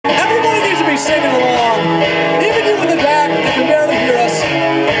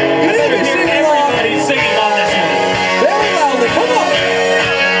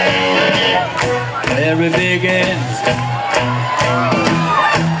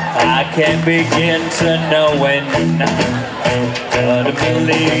can't begin to know when, but I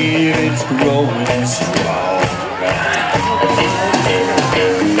believe it's growing strong.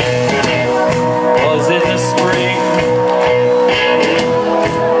 Was in the spring,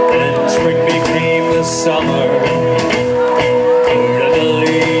 then spring became the summer. Would I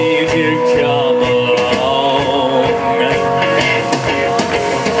believe you'd come along?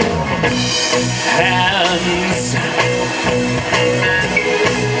 Hands,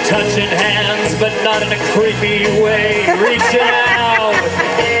 touching hands, but not in a creepy way. Reaching out,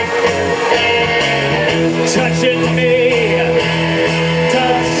 touching me,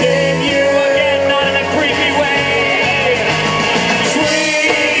 touching you again, not in a creepy way.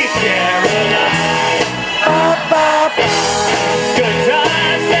 Sweet Caroline, good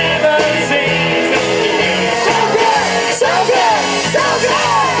times never seen. So good, so good, so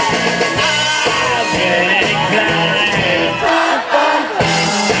good. I've been inclined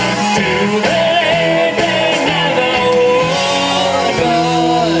to believe they never would,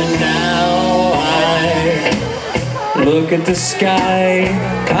 but now I look at the sky,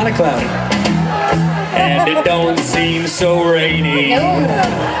 kinda cloudy, and it don't seem so rainy,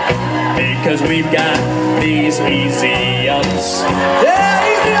 because we've got these easy ups.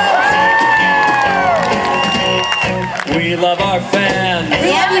 Yeah, easy ups! We love our fans. We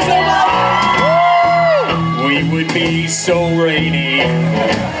love you so much. We would be so rainy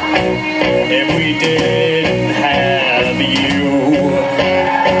if we did.